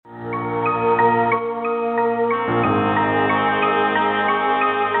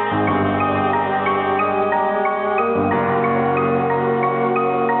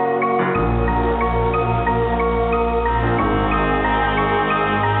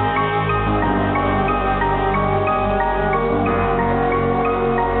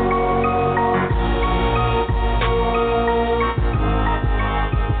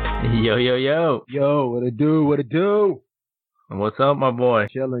yo. Yo, what it do? What it do? What's up, my boy?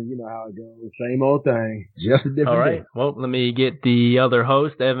 Chilling, you know how it goes. Same old thing. Just a different All right. day. Well, let me get the other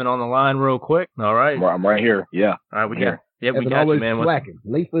host, Evan, on the line real quick. All right. Well, I'm right here. Yeah. All right, we got Evan you, always man. slacking.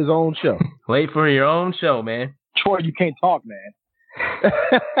 Late for his own show. Late for your own show, man. Troy, you can't talk, man.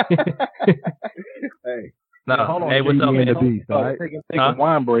 Hey. No, Hold on, hey, what's up, man? Beast, all right? Taking a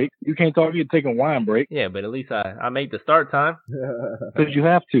wine break. You can't talk. You're taking a wine break. Yeah, but at least I make the start time. Because you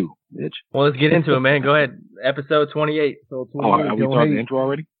have to, bitch. Well, let's get into it, man. Go ahead. Episode 28. So Are we starting the intro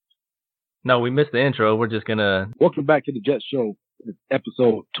already? No, we missed the intro. We're just going to... Welcome back to the Jet Show. It's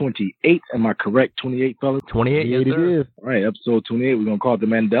episode 28. Am I correct? 28, fellas? 28, yes, sir. It is. All right, episode 28. We're going to call it the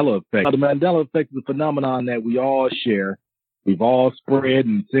Mandela Effect. Now, the Mandela Effect is a phenomenon that we all share. We've all spread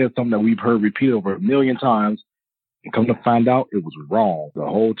and said something that we've heard repeated over 1 million times. And come to find out, it was wrong the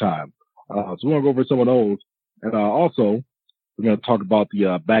whole time. So we're going to go over some of those. And also, we're going to talk about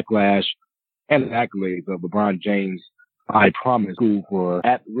the backlash and the accolades of LeBron James' I Promise School for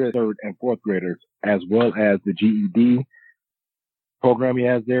at-risk 3rd and 4th graders, as well as the GED program he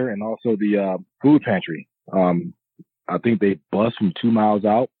has there, and also the food pantry. I think they bus from 2 miles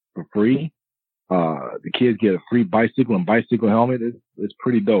out for free. The kids get a free bicycle and bicycle helmet. It's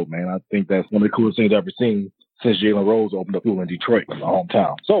pretty dope, man. I think that's one of the coolest things I've ever seen since Jalen Rose opened up school in Detroit, my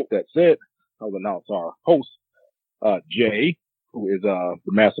hometown. So that said, I'll announce our host, Jay, who is the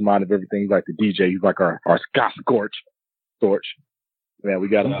mastermind of everything. He's like the DJ. He's like our Scott Storch. Man, we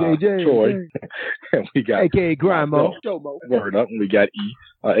got Troy. And we got A.K.A. Grimo. Word up. And we got E,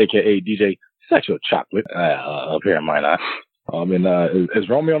 a.k.a. DJ Sexual Chocolate, up here in mine. Is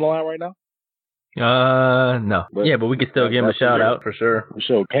Romeo on the line right now? No. But we can still give him a shout out for sure. For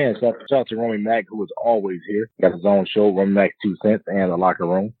sure can. Shout out to Romy Mack, who is always here. Got his own show, Romy Mack 2 Cents and the Locker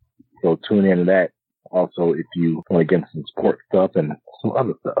Room. So tune into that. Also, if you want to get some sports stuff and some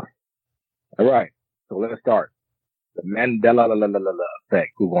other stuff. All right. So let's start. The Mandela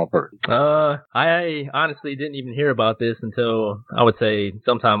Effect. Who's going first? I honestly didn't even hear about this until I would say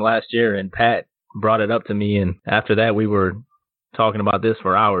sometime last year, and Pat brought it up to me, and after that we were talking about this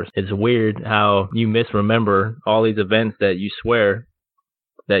for hours. It's weird how you misremember all these events that you swear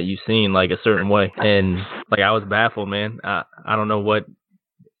that you've seen like a certain way. And like I was baffled, man. I don't know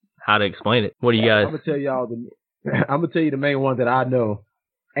how to explain it. What do you guys? I'm gonna tell you the main one that I know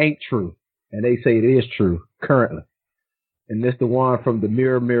ain't true, and they say it is true currently. And this the one from the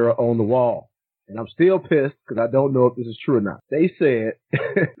mirror on the wall. And I'm still pissed because I don't know if this is true or not. They said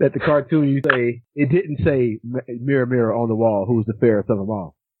that the cartoon it didn't say mirror on the wall, who's the fairest of them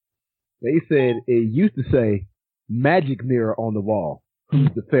all. They said it used to say magic mirror on the wall, who's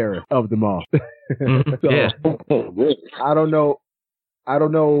the fairest of them all. So, yeah. I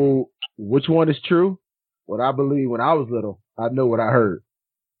don't know which one is true. What I believe when I was little, I know what I heard.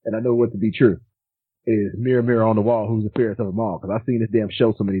 And I know what to be true. Is mirror on the wall, who's the fairest of them all. Because I've seen this damn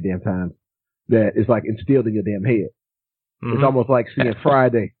show so many damn times that it's like instilled in your damn head. Mm-hmm. It's almost like seeing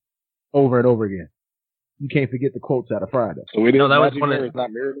Friday over and over again. You can't forget the quotes out of Friday. So that was one of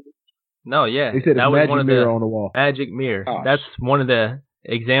not mirror. No, yeah. They said that was one of mirror on the wall. Magic mirror. Oh. That's one of the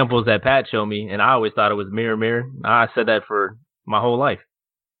examples that Pat showed me, and I always thought it was mirror. I said that for my whole life.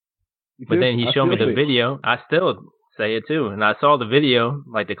 But then he showed me the video. I still say it too. And I saw the video,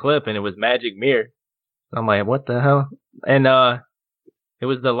 like the clip, and it was magic mirror. I'm like, what the hell? And it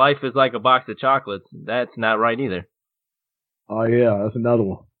was the life is like a box of chocolates. That's not right either. Oh, yeah. That's another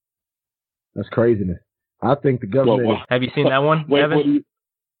one. That's craziness. I think the government... Have you seen that one, Evan?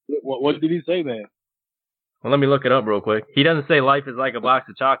 What did he say, man? Well, let me look it up real quick. He doesn't say life is like a box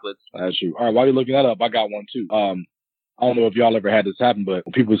of chocolates. That's true. All right, while you're looking that up, I got one, too. I don't know if y'all ever had this happen, but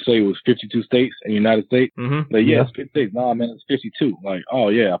when people say it was 52 states in the United States, like, yeah, it's 50 states. Nah, man, it's 52. Like, oh,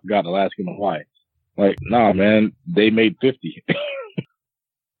 yeah, I forgot Alaska and Hawaii. Like, nah, man, they made 50.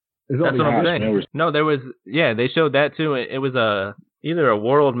 That's what I'm saying. No, there was, they showed that too. It was either a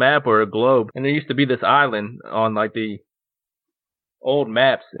world map or a globe. And there used to be this island on like the old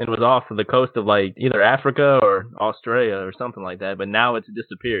maps. And it was off of the coast of like either Africa or Australia or something like that. But now it's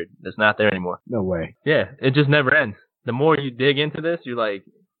disappeared. It's not there anymore. No way. Yeah, it just never ends. The more you dig into this, you're like...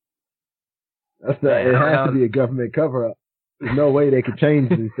 it has to be a government cover-up. There's no way they could change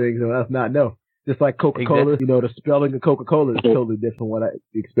these things and us not know. Just like Coca-Cola, exactly. The spelling of Coca-Cola is totally different from what I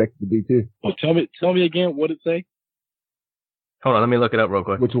expect it to be too. Well, tell me again what it say. Hold on, let me look it up real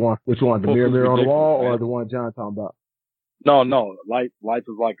quick. Which one? The mirror on the wall, or the one John talking about? No. Life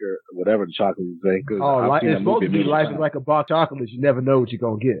is like whatever the chocolate you say. It's supposed to be life is like a box of chocolates. You never know what you're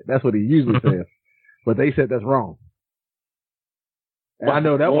gonna get. That's what he usually says. But they said that's wrong. And I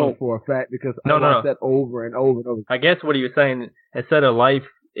know that one for a fact because I watched that over and over and over. I guess what he was saying, instead of life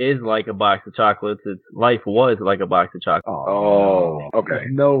is like a box of chocolates. It's life was like a box of chocolates. Oh, okay.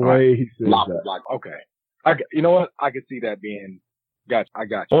 No way he said Lock, that. lock, okay. You know what? I could see that being. I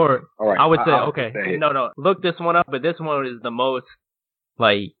got you. Or all right. I would say, okay, no. Look this one up, but this one is the most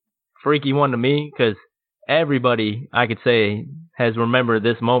like freaky one to me because everybody, I could say, has remembered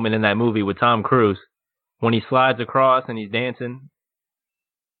this moment in that movie with Tom Cruise when he slides across and he's dancing.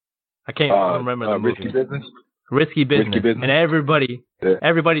 I can't remember the movie. Risky Business. And everybody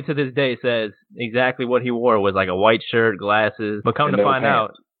to this day says exactly what he wore was like a white shirt, glasses. But come to find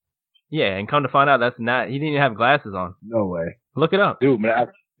out, that's not. He didn't even have glasses on. No way. Look it up, dude. Man,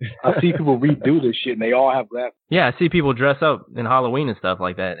 I see people redo this shit and they all have glasses. Yeah, I see people dress up in Halloween and stuff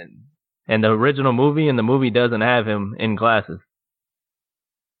like that. And the original movie and the movie doesn't have him in glasses.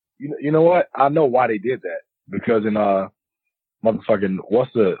 You know what? I know why they did that because in motherfucking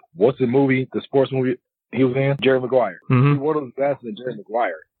what's the movie, the sports movie he was in? Jerry Maguire. Mm-hmm. He wore those glasses in Jerry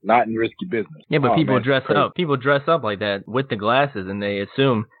Maguire, not in Risky Business. Yeah, but people dress up. People dress up like that with the glasses, and they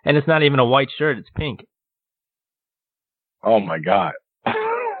assume, and it's not even a white shirt; it's pink. Oh my god!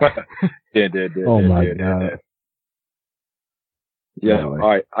 Yeah. Oh my god! Yeah. All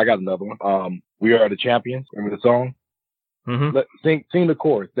right, I got another one. We Are the Champions. Remember the song? Mm-hmm. Sing the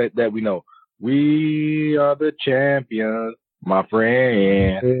chorus that we know. We are the champions, my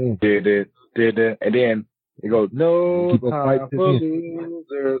friend. Did it. And then it goes, no time for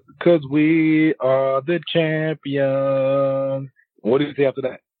losers, because we are the champions. What did it say after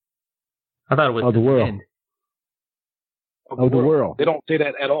that? I thought it was the world. End. Of the world. They don't say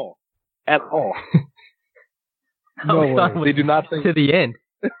that at all. At all. No, they do not say to the end.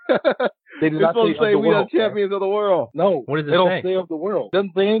 They do not say we are champions of the world. No. What does it they say? don't say of the world. It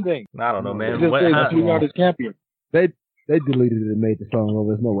doesn't say anything. I don't know, man. It just says we are the champions. They deleted it and made the song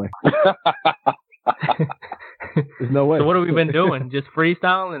over. There's no way. There's no way. So what have we been doing? Just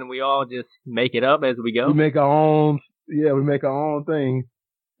freestyling and we all just make it up as we go? We make our own. Yeah, we make our own thing.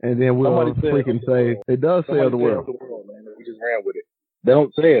 And then we'll freaking say, it does say of the world. Man. We just ran with it. They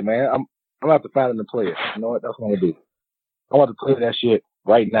don't say it, man. I'm going to have to find it and play it. You know what? That's what I'm going to do. I want to play that shit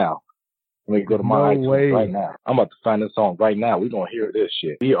right now. Let me go to my iTunes right now. I'm about to find this song right now. We're going to hear this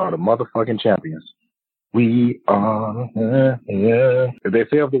shit. We are the motherfucking champions. We are. If they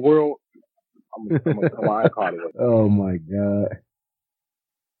say of the world, I'm going to come on iPod with it. Oh my god.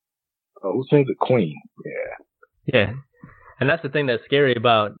 Who sings it? Queen. Yeah. Yeah. And that's the thing that's scary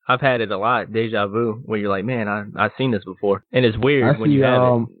about, I've had it a lot, Deja Vu, where you're like, man, I've seen this before. And it's weird when you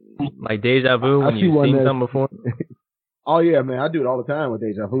have it. Like Deja Vu, when you've seen something before. Oh yeah, man, I do it all the time with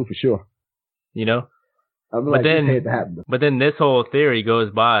Deja Vu for sure. You know? But then this whole theory goes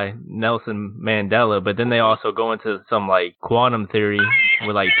by Nelson Mandela, but then they also go into some like quantum theory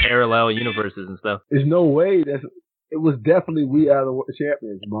with like parallel universes and stuff. There's no way it was definitely we are the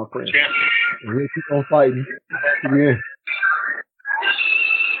champions, my friend. And we'll keep on fighting. Yeah.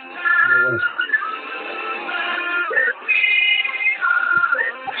 No way.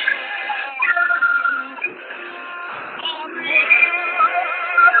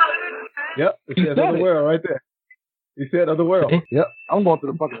 Yep, it said of the world right there. He said of the world. Yep. I'm going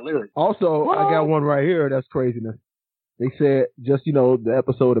through the fucking lyrics. Also, I got one right here that's craziness. They said, just, the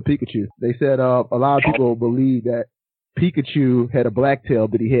episode of Pikachu. They said a lot of people believe that Pikachu had a black tail,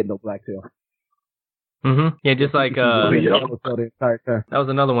 but he had no black tail. Mm-hmm. Yeah, just like that was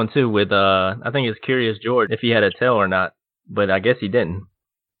another one too with I think it's Curious George, if he had a tail or not, but I guess he didn't.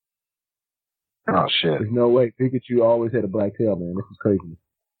 Oh shit! There's no way. Pikachu always had a black tail, man. This is crazy.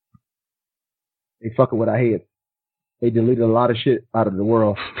 They fucking with our heads. They deleted a lot of shit out of the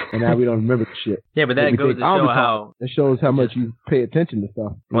world, and now we don't remember the shit. Yeah, but that goes to show how it shows how much you pay attention to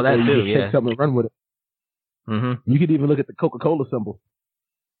stuff. Well, that too, you take something and run with it. Mm-hmm. You could even look at the Coca-Cola symbol.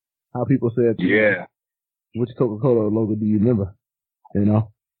 How people said, yeah. Which Coca-Cola logo do you remember?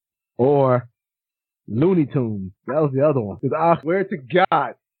 Or Looney Tunes. That was the other one. Because I swear to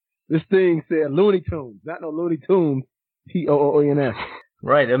God, this thing said Looney Tunes, not no Looney Tunes, Toons.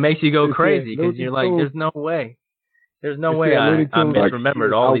 Right, it makes you go crazy because you're like, there's no way. There's no way I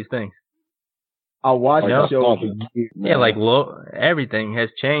misremembered all these things. I watched the show for years. Yeah, like everything has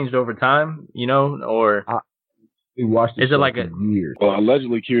changed over time, or... We watched it like years. Well,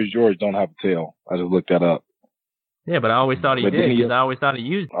 allegedly, Curious George don't have a tail. I just looked that up. Yeah, but I always thought he did because I always thought he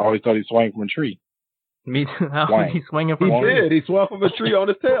used it. I always thought he swung from a tree. Me too. How was he swinging from a tree? He did. He swung from a tree on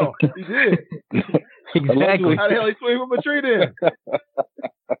his tail. He did. Exactly. How the hell he swing from a tree then?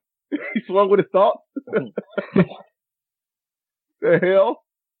 He swung with his thoughts? The hell?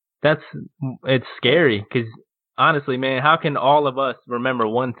 It's scary because honestly, man, how can all of us remember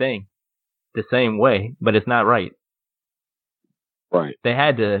one thing the same way, but it's not right? Right. They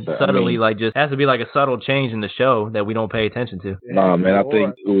had to subtly, just has to be like a subtle change in the show that we don't pay attention to. Nah, man, I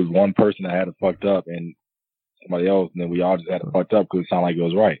think it was one person that had it fucked up and somebody else, and then we all just had it fucked up because it sounded like it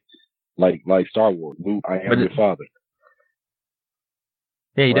was right. Like Star Wars, Luke, I am your father.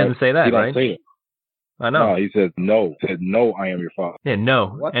 Yeah, he doesn't say that, he right? Say it. I know. No, he says no. He says no, I am your father. Yeah,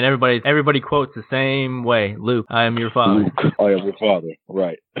 no. What? And everybody quotes the same way. Luke, I am your father. Luke, I am your father.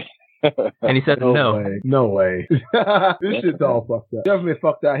 Right. And he said no. No way. This shit's all fucked up. Government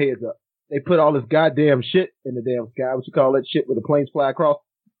fucked our heads up. They put all this goddamn shit in the damn sky. What you call that shit with the planes fly across?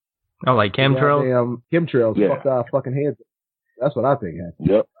 Oh, like chemtrails? Damn chemtrails fucked our fucking heads up. That's what I think happened.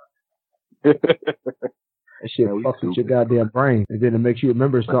 Yep. That shit fucks with your goddamn brain. And then it makes you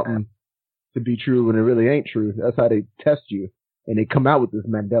remember something to be true when it really ain't true. That's how they test you. And they come out with this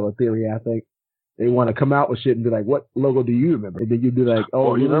Mandela theory, I think. They want to come out with shit and be like, what logo do you remember? And then you'd be like,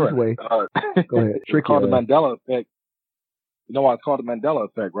 you know this way. Go ahead. It's called the Mandela effect. You know why it's called the Mandela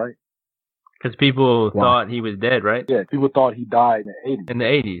effect, right? Because people thought he was dead, right? Yeah, people thought he died in the 80s. In the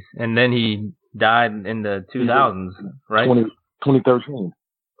 80s. And then he died in the 2000s, right? 2013.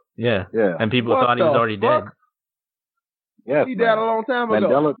 Yeah. And people thought he was already dead. Yes, he died a long time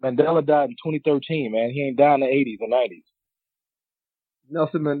ago. Mandela died in 2013, man. He ain't died in the 80s or 90s.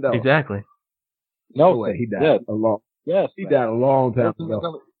 Nelson Mandela. Exactly. No way. He died a long. Yes, he died a long time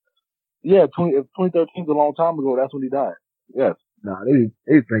ago. Yeah, 2013 is a long time ago. That's when he died. Yes. Nah,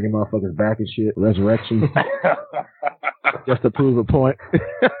 they bringing motherfuckers back and shit. Resurrection. Just to prove a point.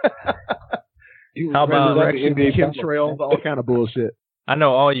 How about resurrection, chemtrails, all kind of bullshit. I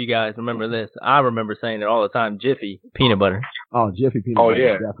know all you guys remember this. I remember saying it all the time. Jiffy peanut butter. Oh, Jiffy peanut butter.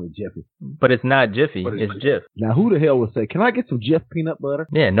 Yeah, definitely Jiffy. But it's not Jiffy. It's Jif. Now, who the hell would say, "Can I get some Jif peanut butter"?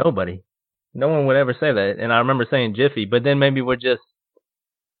 Yeah, nobody. No one would ever say that. And I remember saying Jiffy, but then maybe it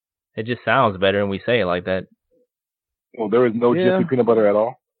just sounds better and we say it like that. Well, there is no Jiffy peanut butter at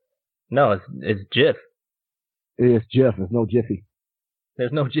all? No, it's Jif. It's Jif. There's no Jiffy.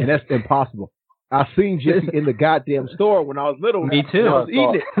 There's no Jiffy. And that's impossible. I seen Jiffy in the goddamn store when I was little. Me too. I was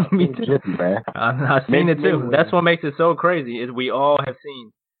eating it. Me too. Jiffy, man. I've seen it too. That's what makes it so crazy is we all have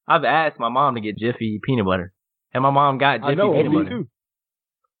seen. I've asked my mom to get Jiffy peanut butter. And my mom got Jiffy peanut butter. Too.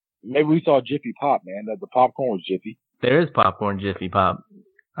 Maybe we saw Jiffy Pop, man. The popcorn was Jiffy. There is popcorn Jiffy Pop.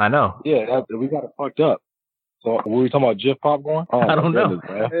 I know. Yeah, we got it fucked up. So were we talking about Jif popcorn? Oh, I don't know.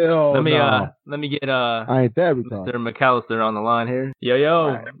 Let me get I ain't that Mr. McAllister on the line here. Yo,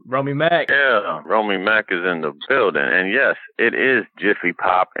 right. Romy Mac. Yeah, Romy Mac is in the building, and yes, it is Jiffy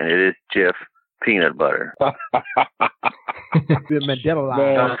Pop, and it is Jif peanut butter. The Mandela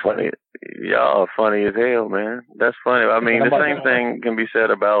line. That's funny. Y'all funny as hell, man. That's funny. I mean, the same thing can be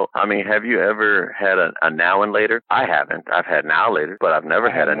said about, have you ever had a now and later? I haven't. I've had now later, but I've never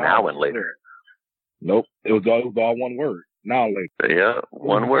had a now and later. Nope. It was all one word. Now later. Yeah,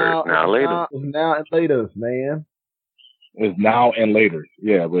 one word. Now later. Now and later, man. It's now and later.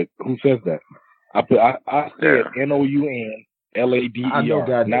 Yeah, but who says that? I said NOUNLADER.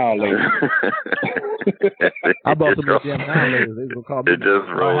 Now later. How about some damn now later? It just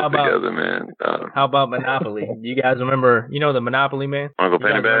rolls together, man. How about Monopoly? Do you guys remember? You know the Monopoly man? Uncle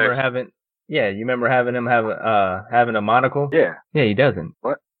Pennybags. You remember having him having a monocle? Yeah. Yeah, he doesn't.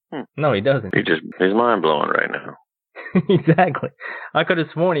 What? No, he doesn't. He's mind blowing right now. Exactly. I could have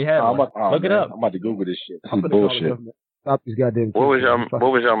sworn he had one. Look it up. I'm about to Google this shit. This is bullshit. Stop these goddamn. What was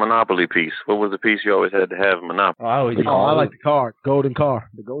your Monopoly piece? What was the piece you always had to have Monopoly? I like the car. Golden car.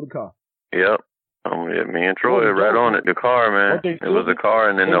 The golden car. Yep. Me and Troy right on it. The car, man. It was the car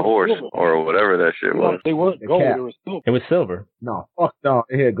and then the horse or whatever that shit was. They weren't gold. It was silver. It was silver. No. Fuck no.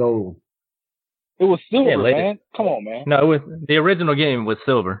 It had gold. It was silver, man. Come on, man. No, it was the original game was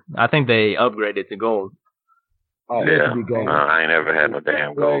silver. I think they upgraded to gold. Oh, yeah. I ain't never had no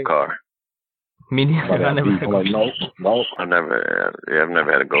damn gold car. Me neither. I never had no. I've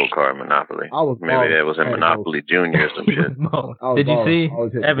never had a gold car in Monopoly. Maybe that was in Monopoly Junior or some shit. Did you see,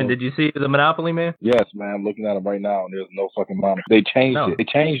 Evan, did you see the Monopoly man? Yes, man. I'm looking at it right now, and there's no fucking Monopoly. They changed it. They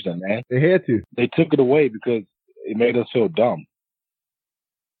changed it, man. They had to. They took it away because it made us feel dumb.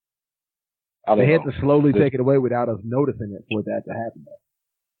 They had to slowly take it away without us noticing it for that to happen.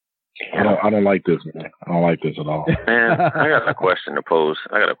 I don't like this, man. I don't like this at all. Man, I got a question to pose.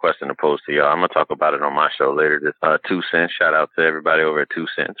 to y'all. I'm gonna talk about it on my show later. This 2 cents. Shout out to everybody over at 2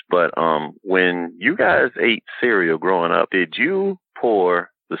 cents. But when you guys ate cereal growing up, did you pour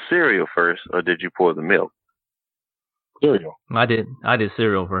the cereal first or did you pour the milk? Cereal. I did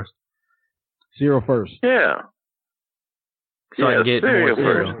cereal first. Cereal first. Yeah. So I can get more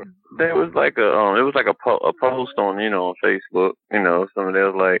cereal. First. There was like a post on, on Facebook, somebody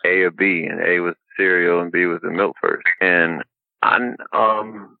was like A or B, and A was cereal and B was the milk first. And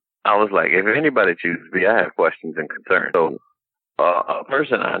I was like, if anybody chooses B, I have questions and concerns. So a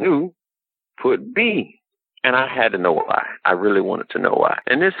person I knew put B, and I had to know why. I really wanted to know why.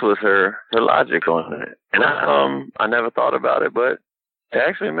 And this was her logic on it. And I never thought about it, but it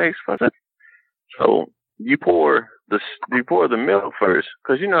actually makes sense. So you pour the milk first,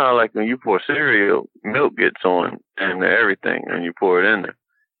 because you know how like when you pour cereal, milk gets on and everything, and you pour it in there.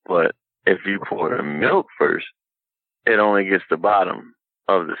 But if you pour the milk first, it only gets the bottom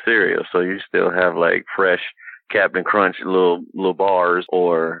of the cereal, so you still have like fresh Captain Crunch little bars,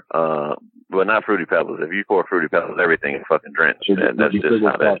 or but not Fruity Pebbles. If you pour Fruity Pebbles, everything is fucking drenched. That's just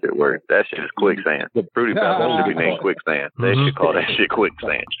how that shit works. That shit is quicksand. Fruity Pebbles should be named quicksand. They should call that shit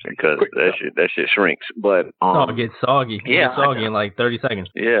quicksand, because that shit shrinks. But it gets soggy. It gets soggy in like 30 seconds.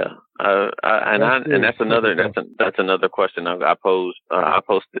 Yeah. And that's another question I posed. I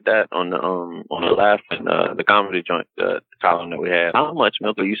posted that on the Laughing, the comedy joint, column that we had. How much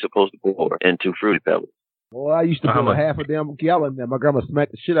milk are you supposed to pour into Fruity Pebbles? Well, I used to pour half a damn gallon there. My grandma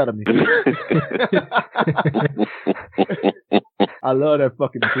smacked the shit out of me. I love that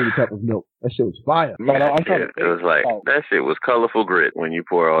fucking Fruity Pebbles milk. That shit was fire. It was like, that shit was colorful grit when you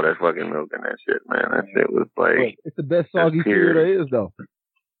pour all that fucking milk in that shit, man. That shit was like... It's the best soggy cereal there is, though.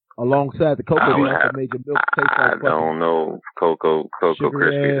 Alongside the Cocoa Bean, also made your milk taste like I don't know. Cocoa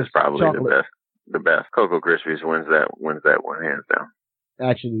Krispies is probably the best. Cocoa Krispies wins that one hands down.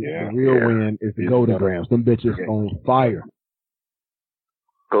 Actually, the real win is the Golden Grams. Them bitches on fire.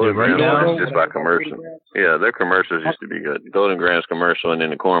 Golden Grams just by commercial. Yeah, their commercials used to be good. Golden Grams commercial and then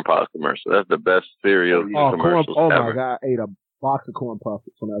the Corn Pops commercial. That's the best cereal commercials ever. My God, I ate a box of Corn Pops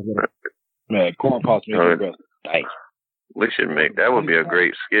when I was little. Man, Corn Pops make the best. Nice. We should that would be a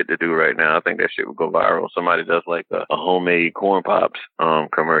great skit to do right now. I think that shit would go viral. Somebody does like a homemade Corn Pops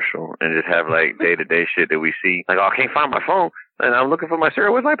commercial and just have like day-to-day shit that we see. Like, I can't find my phone and I'm looking for my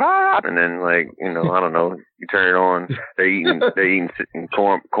cereal. Where's my pop? And then like, I don't know, you turn it on, they're eating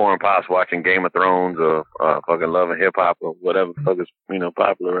corn pops, watching Game of Thrones or fucking Love and Hip Hop or whatever the fuck is,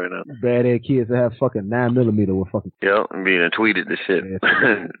 popular right now. Bad ass kids that have fucking 9mm with fucking. Yep, and being tweeted the shit.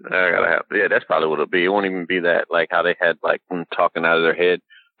 That's probably what it'll be. It won't even be that, like how they had like them talking out of their head.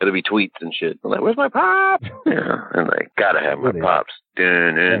 It'll be tweets and shit. I'm like, where's my pop? Yeah, and like, gotta have my pops.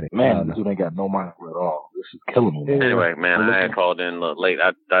 Man, this dude ain't got no mind at all. This is killing me. Man. Anyway, man, I had called in late.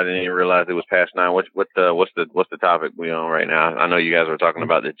 I didn't even realize it was past 9. What's the topic we on right now? I know you guys were talking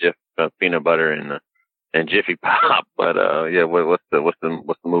about the Jif peanut butter and Jiffy Pop, but what's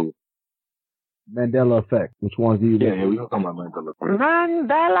the move? Mandela effect. Which one do you? Yeah, we were talking about Mandela.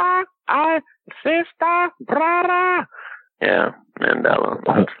 Mandela, sister, brother. Yeah, Mandela.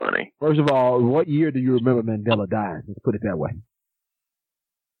 That's funny. First of all, what year do you remember Mandela dying? Let's put it that way.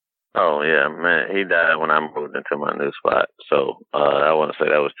 Oh, yeah, man. He died when I moved into my new spot. So I want to say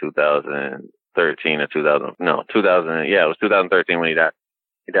that was 2013 or 2000. No, 2000. Yeah, it was 2013 when he died.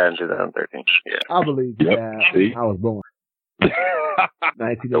 He died in 2013. Yeah. I believe he died. I was born.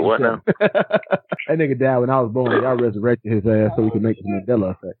 1987. What now? That nigga died when I was born. Y'all resurrected his ass so we could make the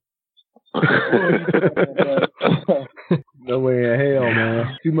Mandela effect. No way in hell,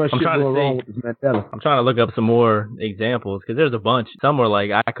 man. Too much shit going wrong with this Mandela. I'm trying to look up some more examples because there's a bunch. Some were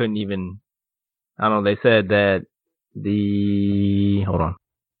like I couldn't even. I don't know. They said that hold on.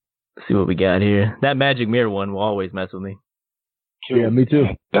 Let's see what we got here. That magic mirror one will always mess with me. Yeah, me too.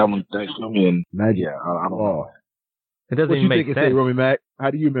 That one, thanks to me. And magic. Yeah, I don't know. It doesn't even make sense. What you think it said, Romy Mac? How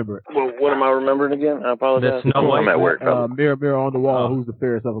do you remember it? Well, what am I remembering again? I apologize. The Snow White. I'm at work. Mirror, mirror on the wall, who's the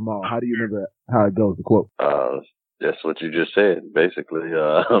fairest of them all? How do you remember how it goes, the quote? That's what you just said. Basically,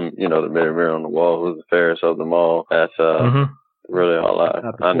 the mirror, mirror on the wall, who's the fairest of them all? That's really all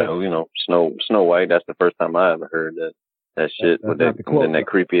I know. Snow White. That's the first time I ever heard that shit with that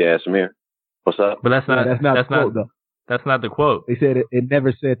creepy ass mirror. What's up? But that's not the quote, though. That's not the quote. They said it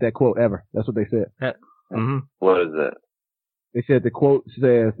never said that quote ever. That's what they said. What is that? They said the quote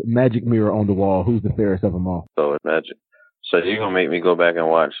says, "Magic mirror on the wall, who's the fairest of them all?" So it's magic. So you're gonna make me go back and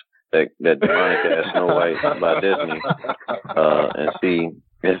watch that demonic ass Snow White by Disney and see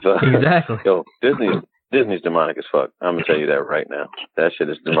if exactly. Yo, Disney's demonic as fuck. I'm gonna tell you that right now. That shit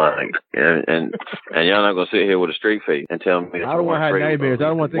is demonic, and y'all not gonna sit here with a straight face and tell me. I don't want to have nightmares. I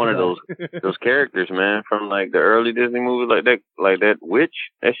don't want to think one of those characters, man, from like the early Disney movies, like that witch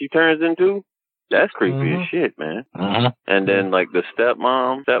that she turns into. That's creepy as shit, man. And then like the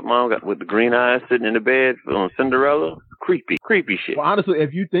stepmom got with the green eyes sitting in the bed on Cinderella. Creepy shit. Well, honestly,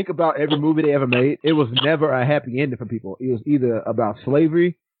 if you think about every movie they ever made, it was never a happy ending for people. It was either about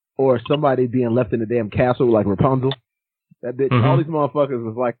slavery or somebody being left in a damn castle like Rapunzel. That bitch, all these motherfuckers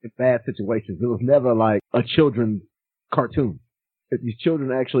was like in bad situations. It was never like a children's cartoon. if these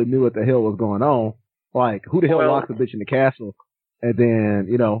children actually knew what the hell was going on, like who the hell locks a bitch in the castle, and then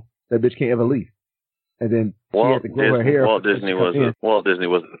that bitch can't ever leave, and then she had to grow her hair. Walt Disney was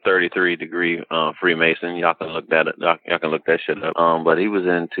a 33-degree Freemason. Y'all can look that shit up. But he was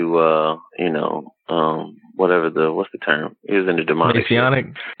into what's the term? He was into demonic Messianic?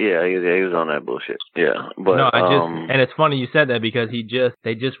 Shit. Yeah, he was on that bullshit. Yeah, but no, and it's funny you said that because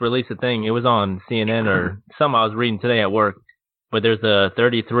they just released a thing. It was on CNN or something I was reading today at work. But there's a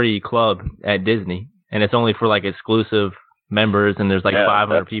 33 club at Disney, and it's only for like exclusive members, and there's like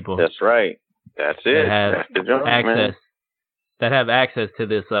 500 people. That's right. That's it. That have access to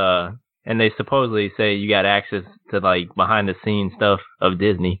this, and they supposedly say you got access to like behind the scenes stuff of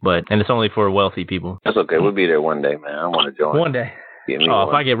Disney, and it's only for wealthy people. That's okay. We'll be there one day, man. I want to join. One day. If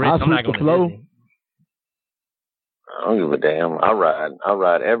I get rich, I'm not going to Disney. I don't give a damn. I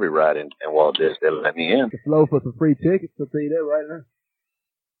ride every ride in Walt Disney. They'll let me in. The flow for some free tickets. I'll tell you that right now.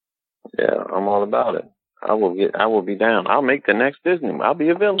 Yeah, I'm all about it. I will be down. I'll make the next Disney. I'll be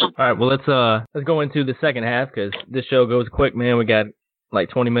available. All right, well let's go into the second half because this show goes quick, man. We got like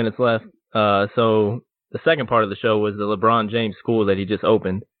 20 minutes left. So the second part of the show was the LeBron James school that he just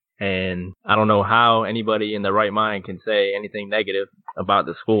opened, and I don't know how anybody in their right mind can say anything negative about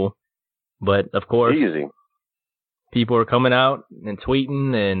the school, but of course, easy. People are coming out and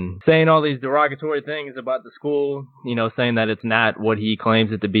tweeting and saying all these derogatory things about the school, saying that it's not what he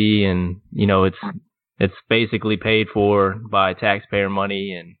claims it to be, and it's basically paid for by taxpayer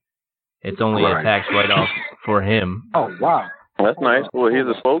money, and it's only a tax write-off for him. Oh, wow. That's nice. Well, he's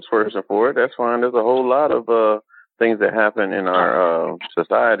a spokesperson for it. That's fine. There's a whole lot of things that happen in our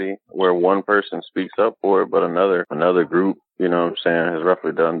society where one person speaks up for it, but another group, has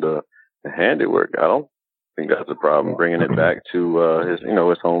roughly done the handiwork. I don't think that's a problem. Bringing it back to his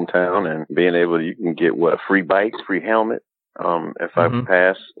hometown and being able to, you can get free bikes, free helmet. If I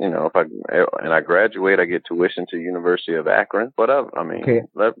pass, and I graduate, I get tuition to University of Akron. Whatever.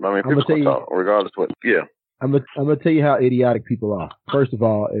 People can talk regardless what. Yeah. I'm gonna tell you how idiotic people are. First of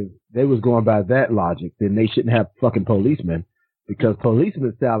all, if they was going by that logic, then they shouldn't have fucking policemen, because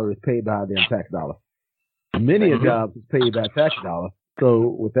policemen's salary is paid by their tax dollar. Many a job is paid by tax dollar.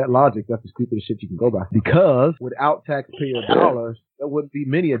 So with that logic, that's the stupidest shit you can go by. Because without taxpayer dollars, there wouldn't be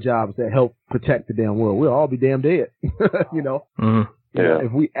many of jobs that help protect the damn world. We'll all be damn dead.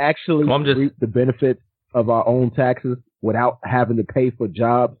 If we actually reap the benefits of our own taxes without having to pay for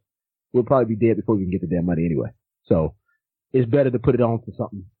jobs, we'll probably be dead before we can get the damn money anyway. So it's better to put it on to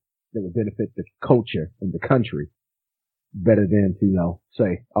something that will benefit the culture and the country better than to,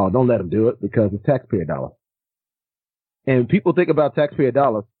 say, oh, don't let them do it because it's taxpayer dollars. And people think about taxpayer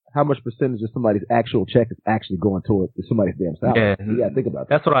dollars, how much percentage of somebody's actual check is actually going towards somebody's damn salary. Yeah, you gotta think about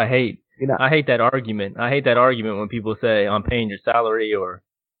that. That's what I hate. I hate that argument. I hate that argument when people say I'm paying your salary or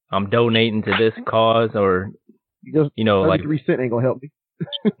I'm donating to this cause or, like 3 cents ain't gonna help me.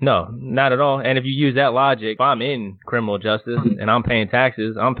 No, not at all. And if you use that logic, if I'm in criminal justice and I'm paying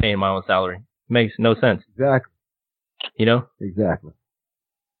taxes, I'm paying my own salary. Makes no sense. Exactly. Exactly.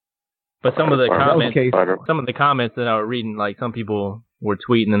 But some of the comments that I was reading, like some people were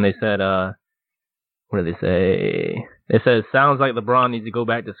tweeting and they said, what did they say? It says, sounds like LeBron needs to go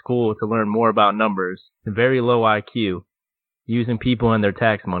back to school to learn more about numbers. Very low IQ, using people and their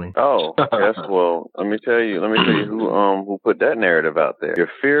tax money. Oh, yes. Well, let me tell you who put that narrative out there. Your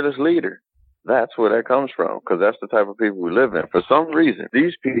fearless leader. That's where that comes from, because that's the type of people we live in. For some reason,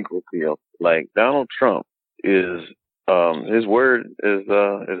 these people feel like Donald Trump is. His word is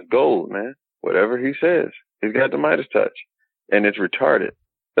gold, man. Whatever he says, he's got the Midas touch, and it's retarded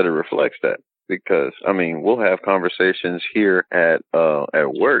that it reflects that. Because we'll have conversations here at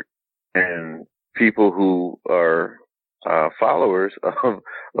work, and people who are followers of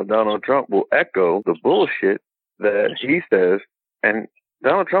Donald Trump will echo the bullshit that he says, and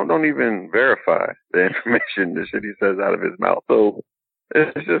Donald Trump don't even verify the information, the shit he says out of his mouth. So.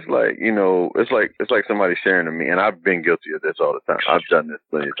 It's just like, it's like somebody sharing a meme, and I've been guilty of this all the time. I've done this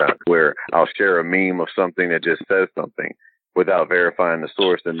plenty of times where I'll share a meme of something that just says something without verifying the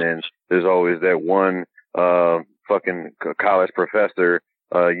source, and then there's always that one fucking college professor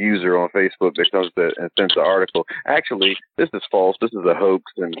user on Facebook that comes and sends the article. Actually, this is false. This is a hoax,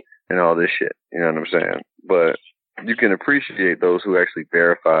 and all this shit. You know what I'm saying? But you can appreciate those who actually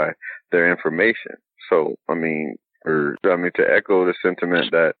verify their information. So, to echo the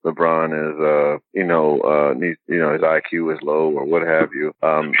sentiment that LeBron is, his IQ is low or what have you,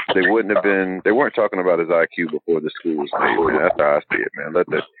 they weren't talking about his IQ before the school was made, man. That's how I see it, man.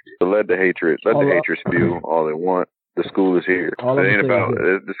 Let the hatred spew all they want. The school is here. It ain't about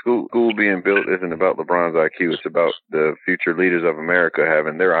the school being built. Isn't about LeBron's IQ. It's about the future leaders of America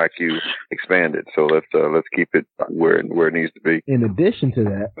having their IQ expanded. So let's keep it where it needs to be. In addition to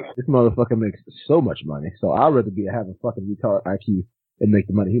that, this motherfucker makes so much money. So I'd rather be having fucking retard IQ and make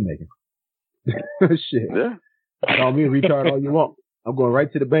the money he's making. Shit. Yeah. Call me a retard all you want. I'm going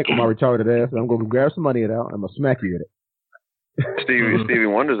right to the bank with my retarded ass, and I'm going to grab some money out, and I'm going to smack you with it. Stevie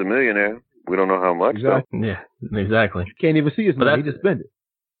Wonder's a millionaire. We don't know how much. Exactly. Yeah, exactly. Can't even see his money. He just spend it.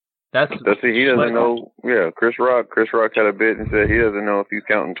 That's he doesn't know. Yeah, Chris Rock had a bit and said he doesn't know if he's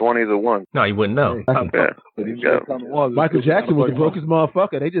counting 20s or ones. No, he wouldn't know. Michael Jackson was the brokest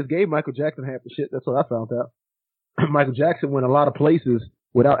motherfucker. They just gave Michael Jackson half the shit. That's what I found out. Michael Jackson went a lot of places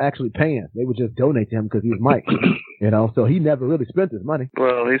without actually paying. They would just donate to him because he was Mike. So he never really spent his money.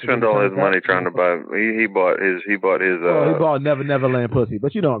 Well, he spent all his money trying to buy. He bought his. He bought Neverland pussy,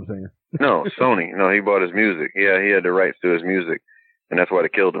 but you know what I'm saying. No, Sony. No, he bought his music. Yeah, he had the rights to his music, and that's why they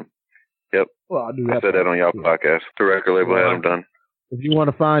killed him. Yep. Well, I said that on y'all podcast. The record label had him done. If you want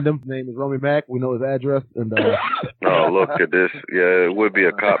to find him, his name is Romy Mack. We know his address. And oh, look at this. Yeah, it would be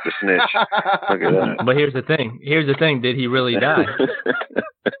a cop to snitch. Look at that. But here's the thing. Did he really die?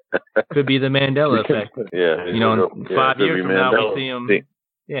 Could be the Mandela effect. Yeah. In 5 years from now, we see him.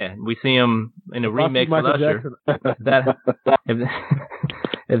 Yeah, we see him in a remix with Usher.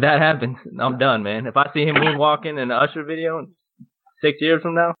 If that happens, I'm done, man. If I see him moonwalking in the Usher video 6 years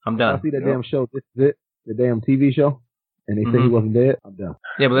from now, I'm done. I see that damn show. This is it. The damn TV show. And they say he wasn't dead. I'm done.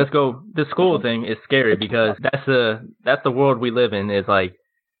 Yeah, but let's go. The school thing is scary because that's the world we live in. Is like,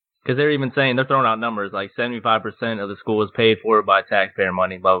 because they're even saying, they're throwing out numbers like 75% of the school is paid for by taxpayer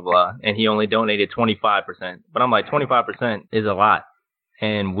money, blah blah blah, and he only donated 25%. But I'm like, 25% is a lot,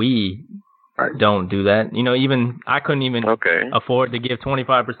 and we don't do that. Even I couldn't even afford to give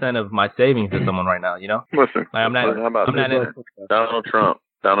 25% of my savings to someone right now. Listen, like, I'm not. How about Donald Trump?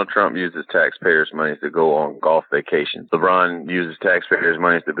 Donald Trump uses taxpayers' money to go on golf vacations. LeBron uses taxpayers'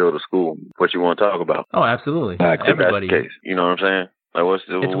 money to build a school. What you want to talk about? Oh, absolutely. Everybody. That's the case. You know what I'm saying? Like, what's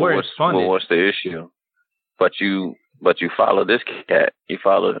the issue? But you follow this cat. You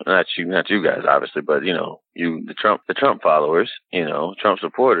follow not you guys, obviously, but the Trump followers, Trump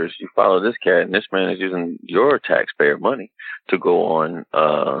supporters. You follow this cat, and this man is using your taxpayer money to go on,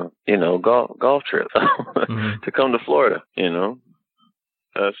 golf trips to come to Florida.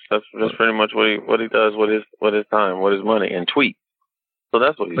 That's pretty much what he does with his time, with his money, and tweet. So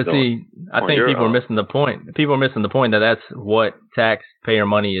that's what he's doing. But see, I think people are missing the point. People are missing the point that that's what taxpayer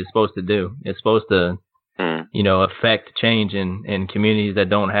money is supposed to do. It's supposed to, affect change in communities that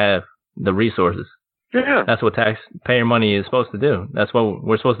don't have the resources. Yeah. That's what taxpayer money is supposed to do. That's what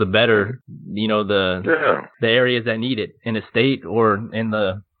we're supposed to better, the areas that need it in a state or in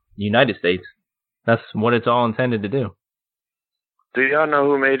the United States. That's what it's all intended to do. Do y'all know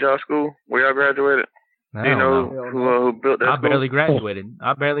who made y'all school? Where y'all graduated? Do you know who built that school? I barely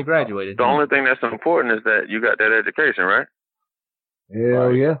graduated. The only thing that's important is that you got that education, right?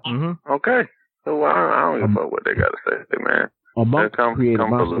 Hell yeah. Mm-hmm. Okay. So I don't give a fuck what they got to say, man. Come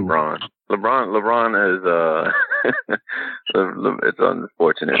for LeBron. LeBron is it's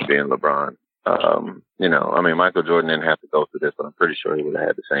unfortunate being LeBron. Michael Jordan didn't have to go through this, but I'm pretty sure he would have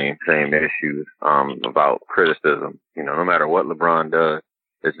had the same issues about criticism. No matter what LeBron does,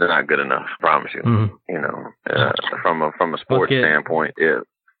 it's not good enough. I promise you. Mm-hmm. From a sports standpoint, if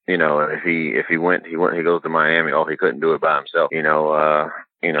he goes to Miami. Oh, he couldn't do it by himself. He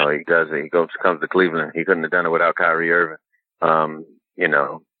does it. He comes to Cleveland. He couldn't have done it without Kyrie Irving.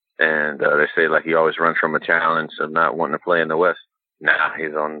 And they say like he always runs from a challenge of not wanting to play in the West. Now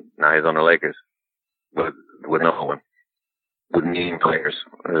he's on the Lakers with no one, with mean players,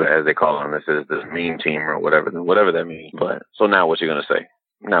 as they call them. This is this mean team or whatever that means. But so now what you gonna say?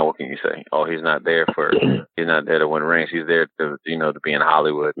 Now what can you say? Oh, he's not there to win rings. He's there to be in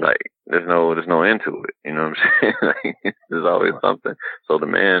Hollywood. Like there's no end to it. You know what I'm saying? Like, there's always something. So the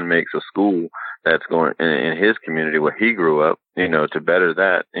man makes a school that's going in his community where he grew up, to better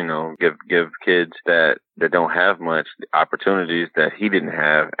that, give kids that don't have much opportunities that he didn't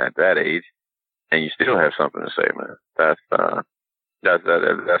have at that age, and you still have something to say, man. That's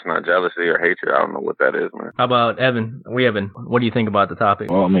not jealousy or hatred. I don't know what that is, man. How about Evan? What do you think about the topic?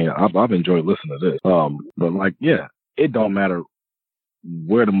 Well, I've enjoyed listening to this. But it don't matter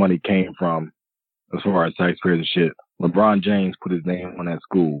where the money came from as far as taxpayers and shit. LeBron James put his name on that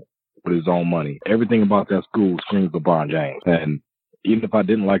school with his own money. Everything about that school screams LeBron James. And even if I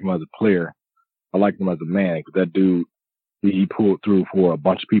didn't like him as a player, I liked him as a man because that dude, he pulled through for a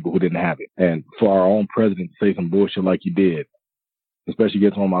bunch of people who didn't have it. And for our own president to say some bullshit like he did, especially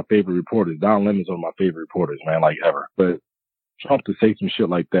gets one of my favorite reporters. Don Lemon's one of my favorite reporters, man, like ever. But Trump to say some shit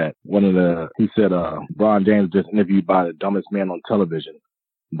like that. He said, LeBron James just interviewed by the dumbest man on television,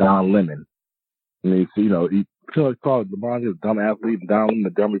 Don Lemon. And he called LeBron James a dumb athlete and Don Lemon a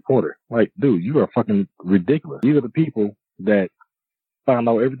dumb reporter. Like, dude, you are fucking ridiculous. These are the people that find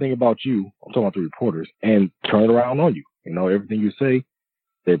out everything about you. I'm talking about the reporters, and turn it around on you. You know, everything you say,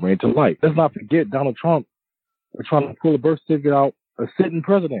 they bring it to light. Let's not forget Donald Trump was trying to pull a birth certificate out a sitting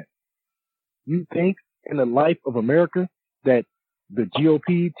president. You think in the life of America that the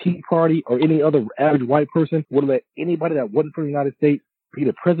GOP, Tea Party, or any other average white person would let anybody that wasn't from the United States be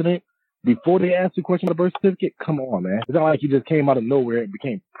the president before they asked the question about the birth certificate? Come on, man. It's not like he just came out of nowhere and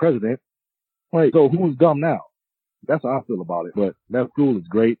became president. Right. So who's dumb now? That's how I feel about it. But that school is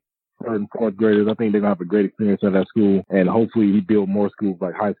great. Third and fourth graders, I think they're going to have a great experience at that school. And hopefully he build more schools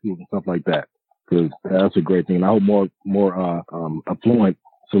like high schools and stuff like that. Because that's a great thing. And I hope more affluent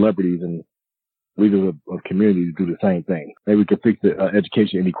celebrities and leaders of communities do the same thing. Maybe we can fix the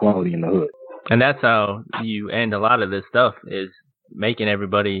education inequality in the hood. And that's how you end a lot of this stuff, is making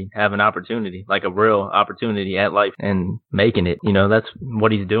everybody have an opportunity, like a real opportunity at life, and making it. You know, that's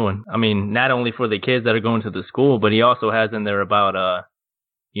what he's doing. I mean, not only for the kids that are going to the school, but he also has in there about,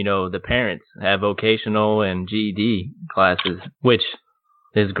 you know, the parents have vocational and GED classes, which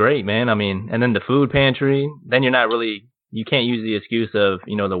is great, man. I mean, and then the food pantry, then you can't use the excuse of,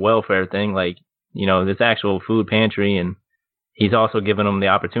 you know, the welfare thing, like, you know, this actual food pantry. And he's also giving them the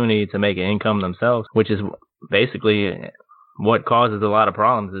opportunity to make an income themselves, which is basically what causes a lot of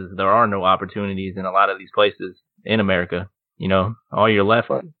problems, is there are no opportunities in a lot of these places in America. You know, all you're left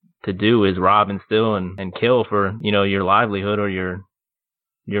to do is rob and steal and kill for, you know, your livelihood or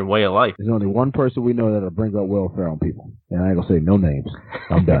your way of life. There's only one person we know that'll bring up welfare on people. And I ain't going to say no names.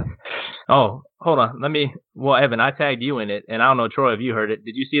 I'm done. Oh, hold on. Well, Evan, I tagged you in it, and I don't know, Troy, if you heard it.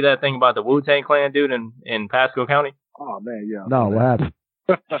 Did you see that thing about the Wu-Tang Clan dude in Pasco County? Oh, man, yeah. No, what happened?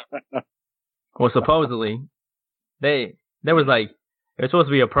 Well, supposedly, there was supposed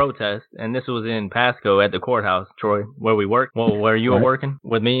to be a protest, and this was in Pasco at the courthouse, Troy, where we work. Well, where you were working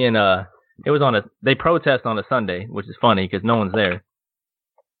with me, and they protest on a Sunday, which is funny because no one's there.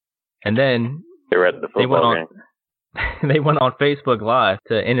 And then they were at the football game. They went on Facebook Live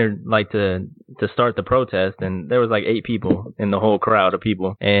to start the protest, and there was like 8 people in the whole crowd of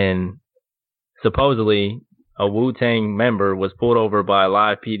people, and supposedly a Wu-Tang member was pulled over by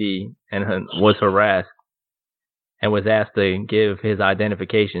Live PD and was harassed and was asked to give his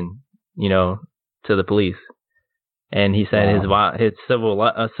identification, you know, to the police. And he said his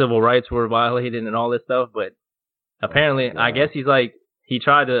civil rights were violated and all this stuff, but apparently, I guess he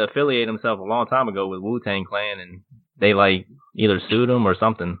tried to affiliate himself a long time ago with Wu-Tang Clan, and they either sued him or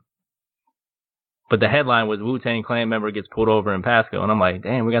something. But the headline was Wu-Tang Clan member gets pulled over in Pasco, and I'm like,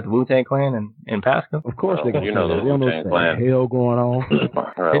 damn, we got the Wu-Tang Clan in Pasco? Of course they got you know the Wu-Tang Clan. Hell going on.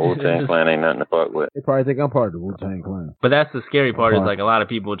 Wu-Tang Clan ain't nothing to fuck with. They probably think I'm part of the Wu-Tang Clan. But that's the scary part, is a lot of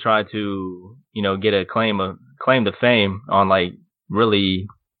people try to, you know, get a claim to fame on really,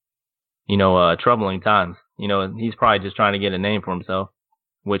 you know, troubling times. You know, he's probably just trying to get a name for himself,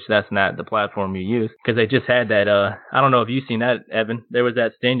 which that's not the platform you use. Because they just had that, I don't know if you've seen that, Evan. There was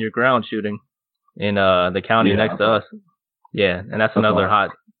that Stand Your Ground shooting in the county next to us. Yeah, and that's another hot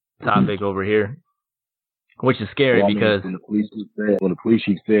topic over here, which is scary because when the police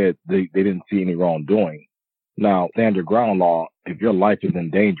chief said they didn't see any wrongdoing. Now, Stand Your Ground law, if your life is in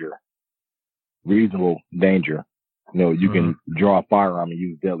danger, reasonable danger, you know, you can draw a firearm and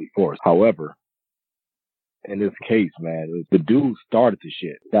use deadly force. However, in this case, man, the dude started the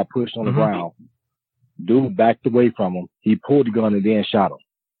shit. Got pushed on the ground. Dude backed away from him. He pulled the gun and then shot him.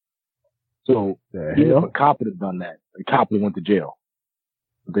 So even if a cop would have done that, the cop would have went to jail.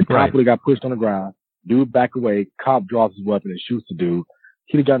 The cop would have got pushed on the ground. Dude back away. Cop draws his weapon and shoots the dude.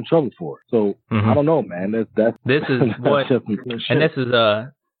 He'd have got in trouble for it. So I don't know, man. This is what, and this is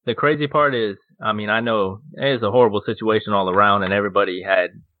the crazy part is, I mean, I know it's a horrible situation all around, and everybody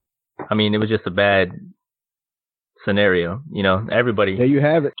had. I mean, it was just a bad scenario, you know. Everybody. There you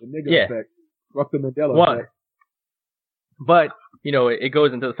have it. The nigga effect. Fuck the Mandela effect. But you know, it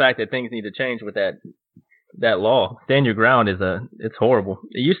goes into the fact that things need to change with that law. Stand your ground it's horrible.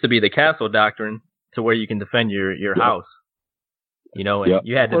 It used to be the castle doctrine, to where you can defend your house. You know, and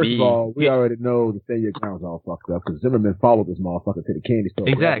you had to be. First of all, we already know the Stand Your Ground's all fucked up, because Zimmerman followed this motherfucker to the candy store.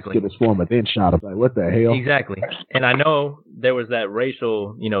 Exactly. Took his form and then shot him. Like, what the hell? Exactly. And I know there was that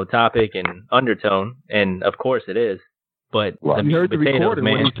racial, you know, topic and undertone, and of course it is. But you heard the recording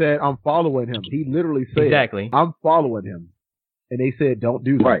when he said, "I'm following him." He literally said, "Exactly, I'm following him," and they said, "Don't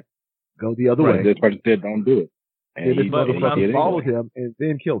do that. Right. Go the other way." This person said, "Don't do it." And this he motherfucker followed him and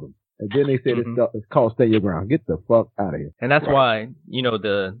then killed him. And then they said it's called stand your ground. Get the fuck out of here. And that's why,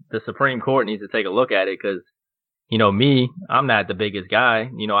 the Supreme Court needs to take a look at it because, me, I'm not the biggest guy.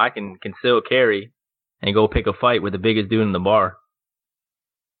 I can still carry and go pick a fight with the biggest dude in the bar.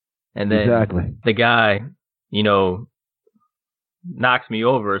 And then the guy, knocks me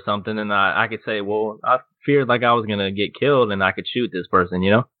over or something, and I could say, well, I feared like I was going to get killed and I could shoot this person,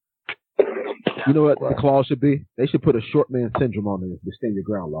 You know what the clause should be? They should put a short man syndrome on the stand your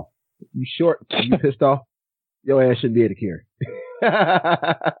ground law. You short, you pissed off, your ass shouldn't be able to carry.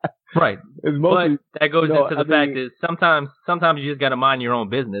 Right. But that goes into the fact is sometimes you just got to mind your own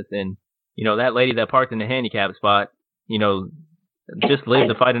business. And, that lady that parked in the handicap spot, just live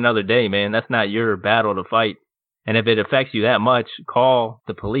to fight another day, man. That's not your battle to fight. And if it affects you that much, call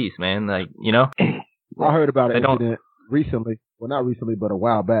the police, man. Like, I heard about an incident recently. Well, not recently, but a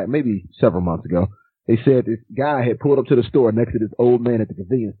while back, maybe several months ago. They said this guy had pulled up to the store next to this old man at the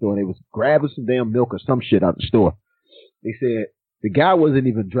convenience store, and they was grabbing some damn milk or some shit out the store. They said the guy wasn't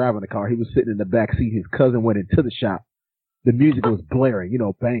even driving the car. He was sitting in the back seat. His cousin went into the shop. The music was blaring,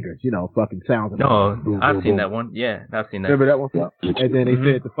 bangers, fucking sounds. I've seen that one. Yeah, I've seen that. Remember that one? And then they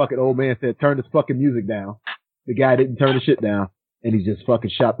said the fucking old man said, turn this fucking music down. The guy didn't turn the shit down, and he just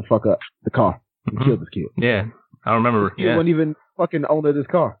fucking shot the fuck up the car and killed this kid. Yeah, I remember. He wasn't even fucking owner of this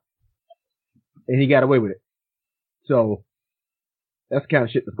car. And he got away with it. So that's the kind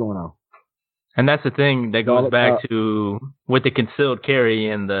of shit that's going on. And that's the thing that goes back to with the concealed carry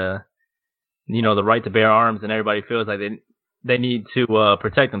and the right to bear arms, and everybody feels like they need to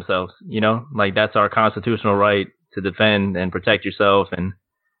protect themselves. Like that's our constitutional right to defend and protect yourself.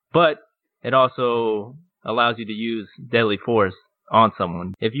 But it also allows you to use deadly force on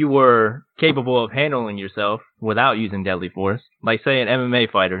someone. If you were capable of handling yourself without using deadly force, like say an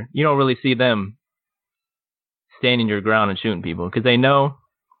MMA fighter, you don't really see them standing your ground and shooting people because they know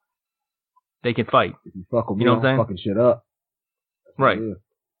they can fight. If you fuck with me, you know what I'm saying? Fucking shit up. Right.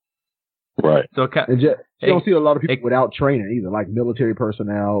 Right. So you don't see a lot of people without training either, like military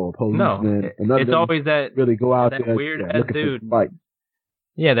personnel or policemen. No, it's always that really go out that there weird looking dude. for fight.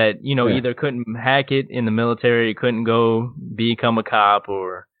 Yeah, that either couldn't hack it in the military, couldn't go become a cop,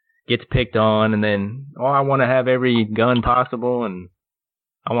 or gets picked on, and then I want to have every gun possible, and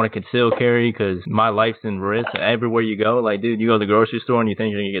I want to conceal carry because my life's in risk everywhere you go. Like, dude, you go to the grocery store and you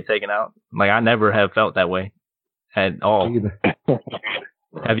think you're gonna get taken out. Like, I never have felt that way at all.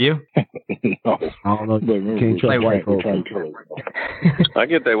 Have you? No. I don't know. Can't trust white folks. I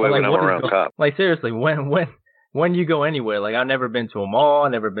get that way when I'm around cops. Like, seriously, when you go anywhere, like I've never been to a mall,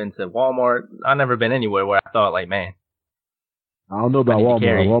 I've never been to Walmart, I've never been anywhere where I thought like, man. I don't know about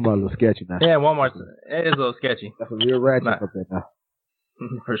Walmart. Walmart's a little sketchy now. Yeah, it is a little sketchy. That's a real ratchet up there now.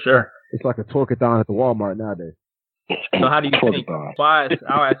 For sure. It's like a torkathon at the Walmart nowadays. So how do you think?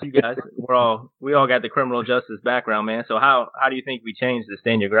 I'll ask you guys. We all got the criminal justice background, man. So how do you think we change the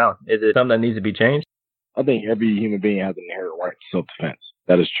stand your ground? Is it something that needs to be changed? I think every human being has an inherent right to self-defense.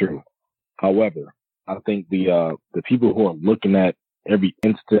 That is true. However, I think the people who are looking at every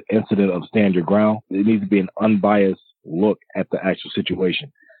incident of stand your ground, it needs to be an unbiased look at the actual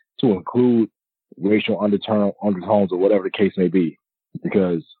situation to include racial undertones or whatever the case may be,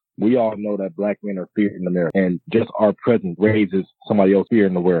 because we all know that black men are feared in America, and just our presence raises somebody else's fear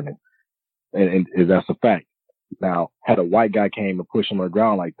and awareness, and that's a fact. Now, had a white guy came and pushed him on the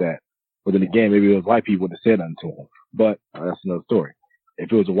ground like that, but then again, maybe it was white people that said nothing to him, but that's another story.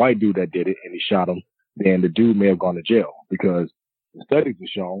 If it was a white dude that did it and he shot him, then the dude may have gone to jail, because the studies have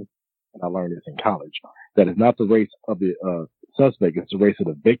shown, and I learned this in college, that it's not the race of the suspect, it's the race of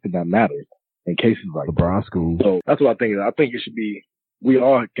the victim that matters in cases like LeBron school. So that's what I think. I think it should be, we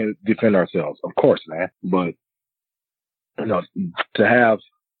all can defend ourselves, of course, man. But, to have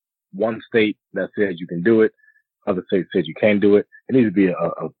one state that says you can do it, other states says you can't do it, it needs to be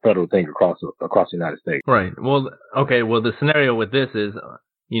a federal thing across the United States. Right. Well, okay. Well, the scenario with this is,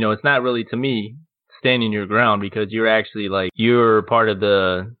 it's not really, to me, standing your ground, because you're actually you're part of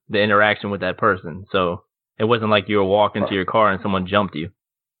the interaction with that person. So it wasn't like you were walking to your car and someone jumped you.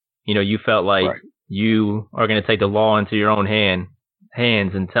 You felt like you are going to take the law into your own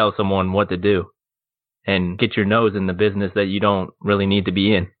hands and tell someone what to do and get your nose in the business that you don't really need to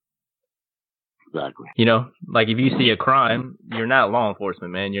be in. Exactly. Like if you see a crime, you're not law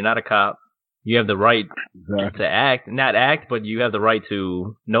enforcement, man. You're not a cop. You have the right to not act, but you have the right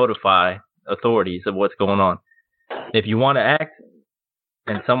to notify authorities of what's going on. If you want to act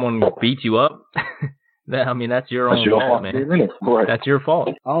and someone beats you up, that's your own fault, man. Right. That's your fault.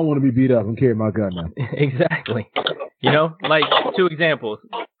 I don't want to be beat up and carry my gun now. Exactly. Like 2 examples.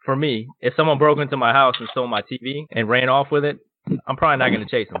 for me, if someone broke into my house and stole my TV and ran off with it, I'm probably not going to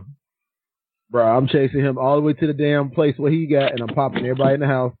chase him. Bro, I'm chasing him all the way to the damn place where he got, and I'm popping everybody in the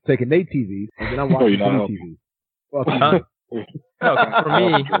house, taking their TVs, and then I'm watching TV. Fuck you.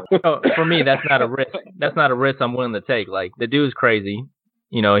 No, for me, that's not a risk. That's not a risk I'm willing to take. Like, the dude's crazy.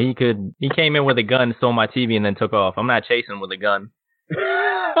 You know, he came in with a gun, stole my TV, and then took off. I'm not chasing with a gun.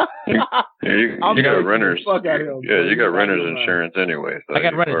 you got renters. You got renters insurance anyway. So I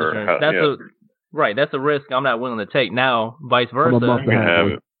got renters insurance. That's a risk I'm not willing to take. Now, vice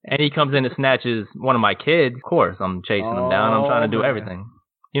versa. And he comes in and snatches one of my kids. Of course, I'm chasing him down. I'm trying to do everything.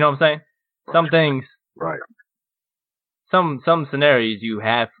 You know what I'm saying? Some things, right? Some scenarios you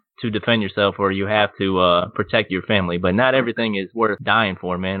have to defend yourself or you have to protect your family, but not everything is worth dying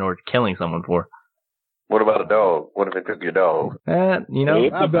for, man, or killing someone for. What about a dog? What if it took your dog? You know,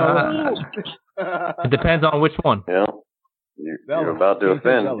 it depends on which one. Yeah. You're about to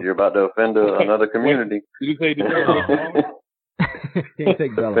offend. You're about to offend another community. You say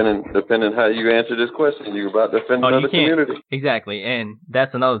Depending how you answer this question, you're about to offend another community. Exactly, and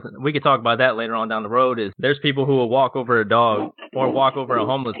that's another thing. We could talk about that later on down the road. Is there's people who will walk over a dog or walk over a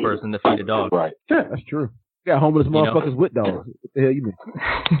homeless person to feed a dog. Right. Yeah, that's true. You got homeless motherfuckers with dogs. What the hell you mean?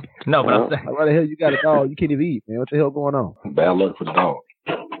 No, but I'm saying, why the hell you got a dog you can't even eat, man? What the hell going on? Bad luck for the dog.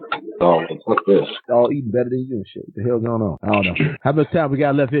 Dog, what's this? Dog eating better than you and shit. What the hell going on? I don't know. How much time we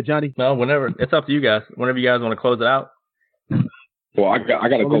got left here, Johnny? No, whenever. It's up to you guys. Whenever you guys want to close it out. Well, I got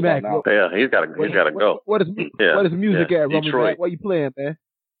to go back now. Yeah, he's got to go. What is music at, Romy? Detroit. What are you playing, man?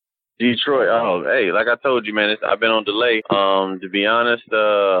 Detroit. Oh, hey, like I told you, man, I've been on delay. To be honest,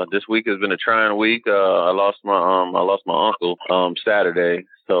 this week has been a trying week. I lost my uncle Saturday,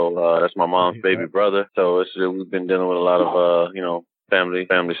 so that's my mom's baby brother. So we've been dealing with a lot of family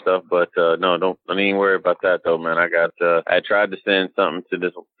stuff. But no, don't even worry about that though, man. I tried to send something to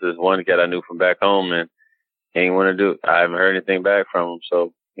this one cat I knew from back home, and he ain't want to do it. I haven't heard anything back from him.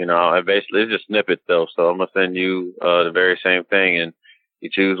 So basically it's just snippets though. So I'm gonna send you the very same thing, and you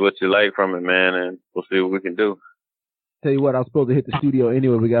choose what you like from it, man, and we'll see what we can do. Tell you what, I was supposed to hit the studio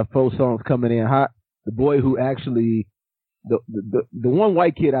anyway. We got 4 songs coming in hot. The boy who actually, the one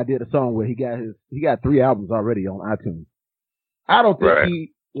white kid I did a song with, he got 3 albums already on iTunes. I don't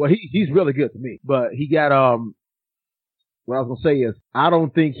think he's really good to me, but he got what I was gonna say is I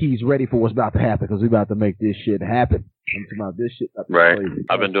don't think he's ready for what's about to happen because we're about to make this shit happen. I'm talking about this shit. Right. Crazy.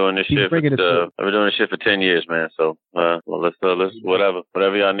 I've been doing this shit. I've been doing this shit for 10 years, man. So, let's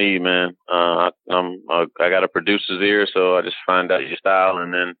whatever y'all need, man. I got a producer's ear, so I just find out your style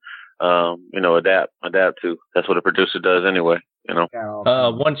and then, adapt to. That's what a producer does anyway. You know.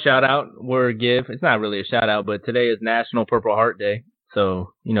 One shout out we'll give. It's not really a shout out, but today is National Purple Heart Day.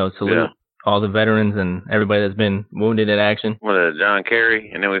 So, salute all the veterans and everybody that's been wounded in action. What, John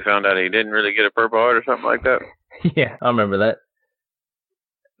Kerry, and then we found out he didn't really get a Purple Heart or something like that. Yeah, I remember that.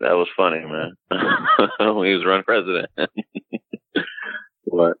 That was funny, man. When he was running president.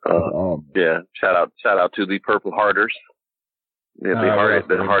 But yeah, shout out to the Purple Hearters. Yeah, the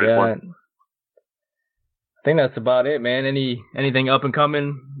hardest one. I think that's about it, man. Anything up and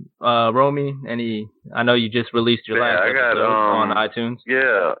coming, Romy? I know you just released your last episode on iTunes.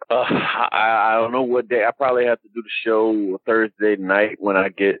 Yeah, I don't know what day. I probably have to do the show Thursday night when I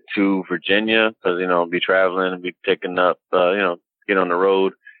get to Virginia because I'll be traveling and be picking up, get on the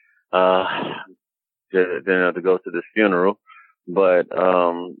road, then have to go to this funeral. But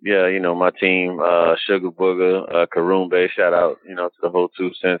my team, Sugar Booger, Karumbe, shout out, to the whole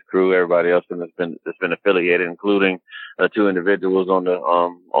 2 Cents crew, everybody else that's been affiliated, including 2 individuals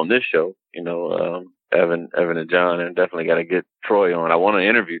on this show, Evan and John, and definitely got to get Troy on. I want to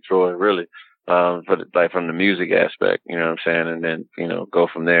interview Troy really, from the music aspect, you know what I'm saying, and then go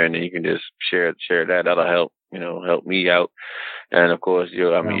from there, and then you can just share that. That'll help me out, and of course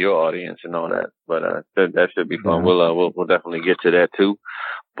your audience and all that. But that should be fun. We'll definitely get to that too.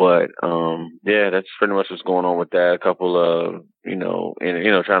 But that's pretty much what's going on with that. A couple of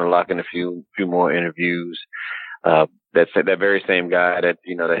trying to lock in a few more interviews. That very same guy that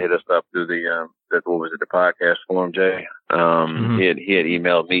that hit us up through the podcast forum, Jay. He had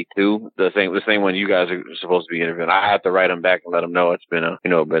emailed me too. The same one you guys are supposed to be interviewing. I have to write him back and let him know it's been a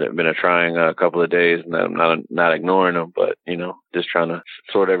trying couple of days, and that I'm not ignoring him, but just trying to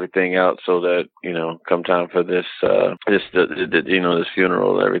sort everything out so that come time for this this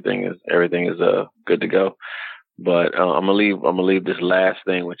funeral, everything is good to go. But I'm gonna leave this last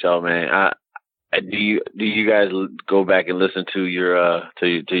thing with y'all, man. Do you guys go back and listen to your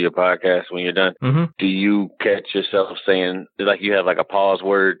podcast when you're done? Mm-hmm. Do you catch yourself saying like you have like a pause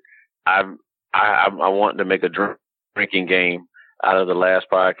word? I want to make a drinking game out of the last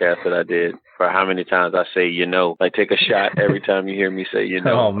podcast that I did for how many times I say, like take a shot every time you hear me say,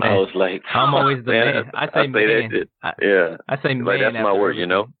 Oh, man. I was like, I'm always the man. I say man. That shit. Yeah. I say man. Like, that's my word, I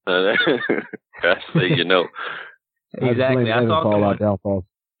say, Exactly.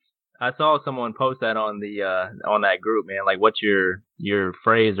 I saw someone post that on the on that group, man. Like, what's your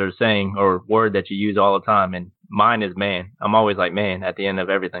phrase or saying or word that you use all the time? And mine is man. I'm always like man at the end of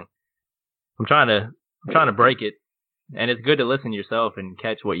everything. I'm trying to break it, and it's good to listen to yourself and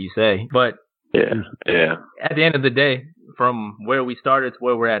catch what you say. But yeah. At the end of the day, from where we started to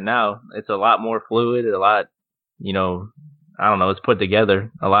where we're at now, it's a lot more fluid, a lot, I don't know, it's put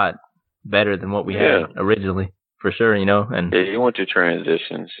together a lot better than what we had originally. For sure, and you want your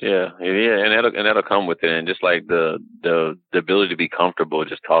transitions, and that'll come with it, and just like the ability to be comfortable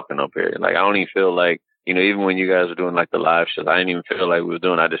just talking up here. Like, I don't even feel like, even when you guys were doing like the live shows, I didn't even feel like we were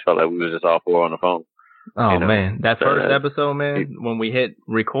doing. I just felt like we were just all four on the phone. Oh man, that first episode, man, when we hit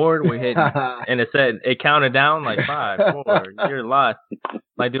record, and it said it counted down like 5, 4, you're live.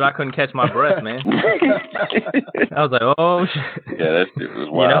 Like, dude, I couldn't catch my breath, man. I was like, oh shit. Yeah, that shit was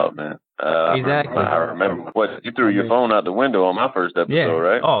wild, man. Exactly. I remember you threw your phone out the window on my first episode,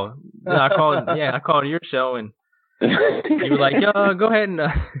 right? Oh, I called your show, and you were like, yo, go ahead and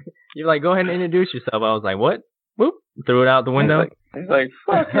go ahead and introduce yourself. I was like, what? Whoop! Threw it out the window. He's like,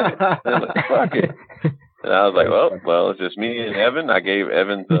 fuck it. Fuck it. And I was like, well, it's just me and Evan. I gave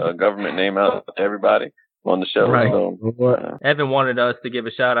Evan's government name out to everybody on the show. Right. So, Evan wanted us to give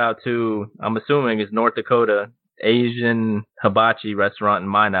a shout out to, I'm assuming it's North Dakota Asian hibachi restaurant in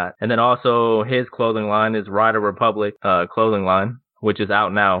Minot. And then also his clothing line is Rider Republic clothing line, which is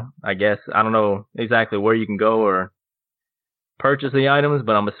out now, I guess. I don't know exactly where you can go or purchase the items,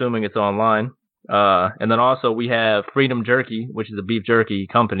 but I'm assuming it's online. And then also we have Freedom Jerky, which is a beef jerky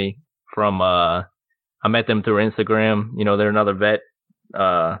company from, I met them through Instagram. They're another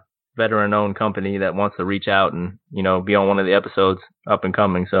veteran-owned company that wants to reach out and, be on one of the episodes up and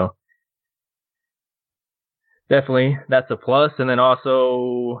coming. So definitely that's a plus. And then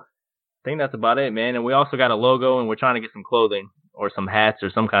also, I think that's about it, man. And we also got a logo, and we're trying to get some clothing or some hats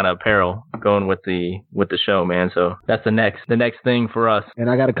or some kind of apparel going with the show, man. So that's the next thing for us. And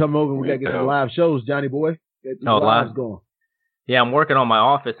I got to come over. We got to get some live shows, Johnny boy. Get live going. Yeah, I'm working on my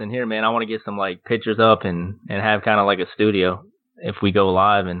office in here, man. I want to get some like pictures up and have kind of like a studio if we go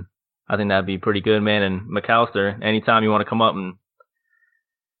live, and I think that'd be pretty good, man. And McAllister, anytime you want to come up and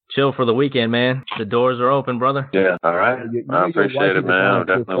chill for the weekend, man, the doors are open, brother. Yeah, all right. I appreciate it, man. I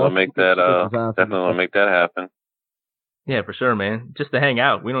definitely want to make that happen. Yeah, for sure, man. Just to hang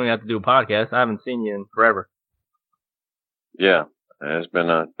out. We don't even have to do a podcast. I haven't seen you in forever. Yeah. It's been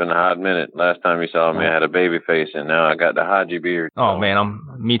a hot minute. Last time you saw me, I had a baby face, and now I got the Haji beard. Oh man,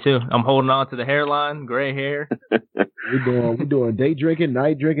 me too. I'm holding on to the hairline, gray hair. We're doing day drinking,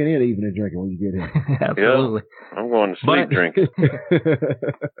 night drinking, and evening drinking when you get here. Absolutely. Yeah, I'm going to sleep drinking.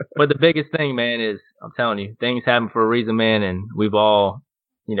 But the biggest thing, man, is I'm telling you, things happen for a reason, man, and we've all,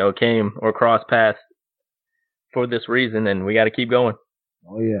 came or crossed paths for this reason, and we got to keep going.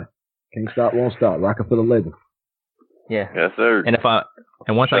 Oh yeah, can't stop, won't stop. Rocking for the legend. Yeah. Yes, sir. And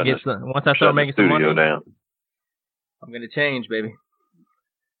once I start making some money, down. I'm gonna change, baby.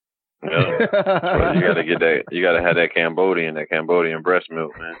 Yeah. Well, you gotta get that. You gotta have that Cambodian breast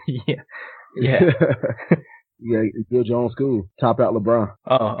milk, man. Yeah. Yeah, build your own school. Top out LeBron.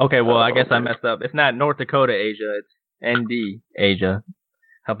 Oh, okay. Well, I guess I messed up. It's not North Dakota Asia. It's ND Asia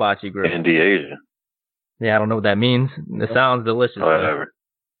Hibachi Grill. ND Asia. Yeah, I don't know what that means. It sounds delicious. Whatever.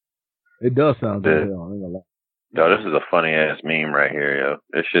 It does sound good. Yo, this is a funny ass meme right here, yo.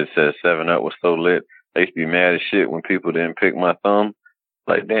 This shit says 7-Up was so lit. They used to be mad as shit when people didn't pick my thumb.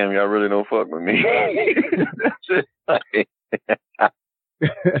 Like, damn, y'all really don't fuck with me.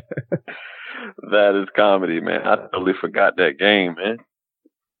 That is comedy, man. I totally forgot that game, man.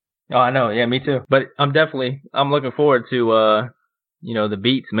 Oh, I know. Yeah, me too. But I'm looking forward to, the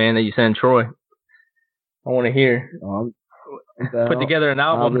beats, man, that you send Troy. I want to hear. Put together an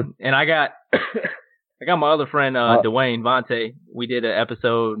album, and I got my other friend, Dwayne Vontae. We did an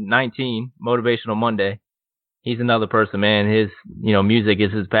episode 19, Motivational Monday. He's another person, man. His, music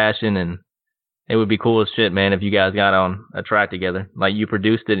is his passion, and it would be cool as shit, man, if you guys got on a track together. Like, you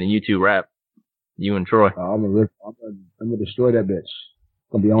produced it and you two rap. You and Troy. I'm gonna destroy that bitch.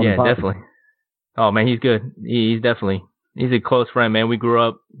 Gonna be on the podcast. Definitely. Oh, man, he's good. He's a close friend, man. We grew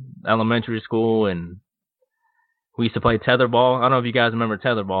up elementary school, and we used to play tetherball. I don't know if you guys remember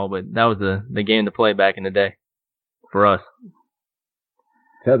tetherball, but that was the game to play back in the day for us.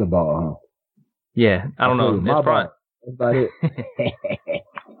 Tetherball, huh? Yeah, I don't know. It's probably... That's about it.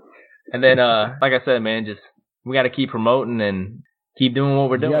 And then, like I said, man, we got to keep promoting, and keep doing what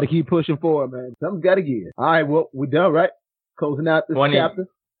we're We doing. got to keep pushing forward, man. Something's got to give. All right, well, we're done, right? Closing out this chapter.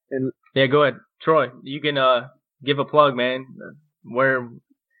 And yeah, go ahead, Troy. You can give a plug, man. Where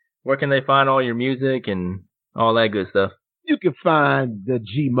can they find all your music and all that good stuff? you can find the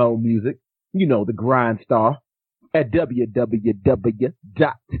G-Mo music, you know, the Grind Star, at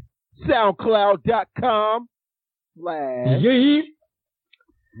www.soundcloud.com/grind,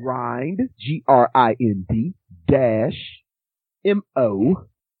 GRIND -MO.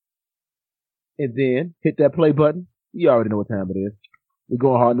 And then hit that play button. You already know what time it is. We're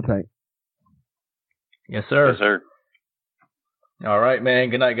going hard in the paint. Yes, sir. Yes, sir. All right, man.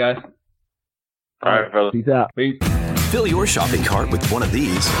 Good night, guys. All right, fellas. Peace out. Peace. Fill your shopping cart with one of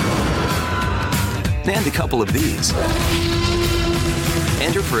these and a couple of these.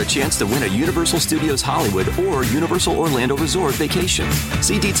 Enter for a chance to win a Universal Studios Hollywood or Universal Orlando Resort vacation.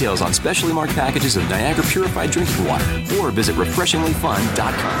 See details on specially marked packages of Niagara Purified Drinking Water or visit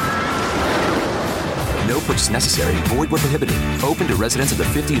refreshinglyfun.com. No purchase necessary. Void where prohibited. Open to residents of the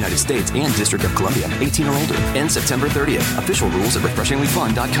 50 United States and District of Columbia. 18 or older. Ends September 30th. Official rules at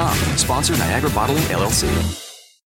refreshinglyfun.com. Sponsor Niagara Bottling, LLC.